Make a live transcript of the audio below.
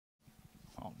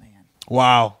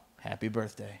Wow. Happy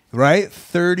birthday. Right?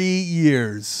 30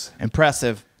 years.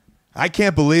 Impressive. I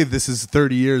can't believe this is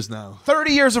 30 years now.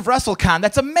 30 years of WrestleCon.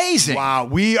 That's amazing. Wow.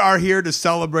 We are here to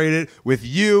celebrate it with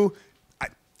you.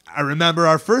 I remember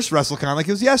our first WrestleCon like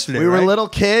it was yesterday. We were little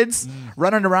kids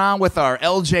running around with our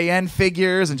LJN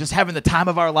figures and just having the time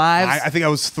of our lives. I think I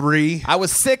was 3. I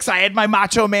was 6. I had my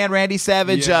Macho Man Randy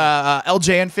Savage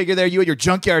LJN figure there. You had your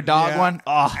Junkyard Dog one.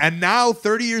 Oh. And now,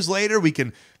 30 years later, we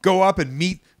can go up and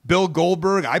meet Bill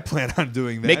Goldberg. I plan on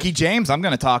doing that. Mickie James, I'm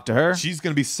going to talk to her. She's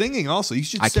going to be singing also. You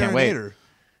should I can't wait. serenade her.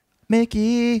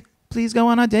 Mickie, please go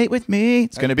on a date with me.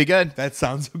 It's going to be good. That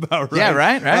sounds about right. Yeah,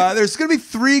 right. There's going to be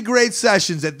 3 great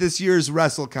sessions at this year's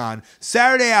WrestleCon.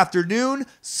 Saturday afternoon,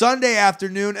 Sunday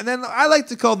afternoon, and then I like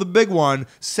to call the big one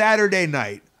Saturday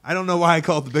night. I don't know why I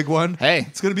call it the big one. Hey.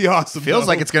 It's going to be awesome. Feels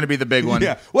like it's going to be the big one.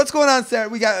 Yeah. What's going on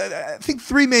Saturday? We got, I think,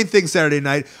 3 main things Saturday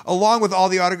night, along with all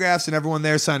the autographs and everyone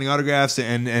there signing autographs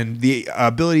and the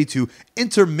ability to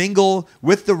intermingle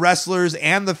with the wrestlers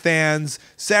and the fans.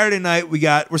 Saturday night,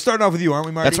 we're starting off with you, aren't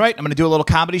we, Marty? That's right. I'm going to do a little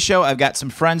comedy show. I've got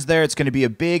some friends there. It's going to be a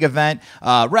big event.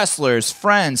 Wrestlers,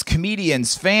 friends,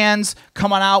 comedians, fans,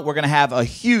 come on out. We're going to have a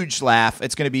huge laugh.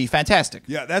 It's going to be fantastic.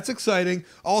 Yeah, that's exciting.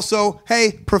 Also,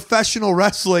 hey, professional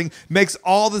wrestling makes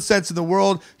all the sense in the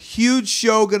world. Huge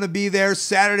show going to be there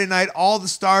Saturday night. All the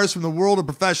stars from the world of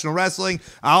professional wrestling.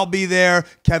 I'll be there.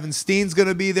 Kevin Steen's going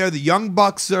to be there. The Young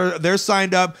Bucks they're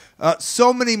signed up.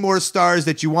 So many more stars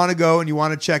that you want to go and you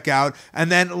want to check out.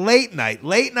 And then late night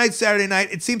Saturday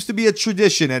night. It seems to be a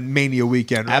tradition at Mania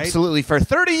weekend, right? Absolutely. For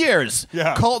 30 years,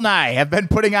 Colt and I have been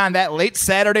putting on that late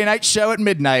Saturday night show at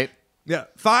midnight. Yeah,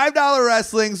 $5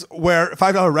 wrestlings.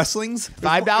 $5 wrestlings?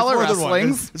 $5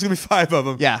 wrestlings. There's gonna be 5 of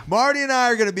them. Yeah, Marty and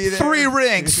I are gonna be there. 3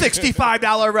 rings,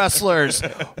 $65 wrestlers.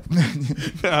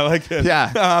 I like it.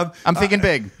 Yeah, I'm thinking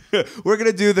big. We're going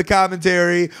to do the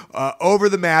commentary over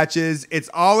the matches. It's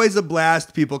always a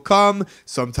blast. People come.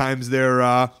 Sometimes they're,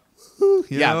 and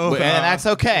that's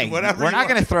okay. We're not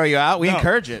going to throw you out. We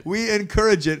encourage it. We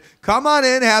encourage it. Come on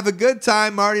in. Have a good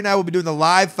time. Marty and I will be doing the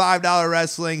live $5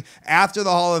 wrestling after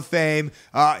the Hall of Fame.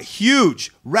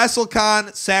 Huge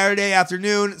WrestleCon Saturday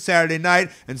afternoon, Saturday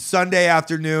night, and Sunday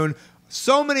afternoon.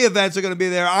 So many events are going to be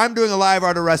there. I'm doing a live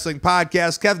Art of Wrestling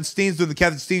podcast. Kevin Steen's doing the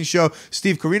Kevin Steen Show.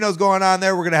 Steve Corino's going on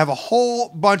there. We're going to have a whole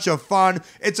bunch of fun.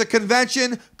 It's a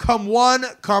convention. Come one,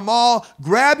 come all.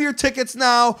 Grab your tickets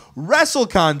now.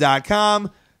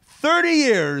 WrestleCon.com. 30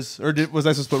 years. Or was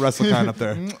I supposed to put WrestleCon up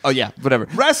there? Oh, yeah. Whatever.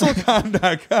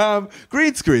 WrestleCon.com.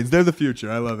 Green screens. They're the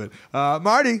future. I love it.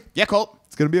 Marty. Yeah, Colt.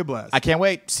 It's going to be a blast. I can't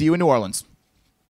wait. See you in New Orleans.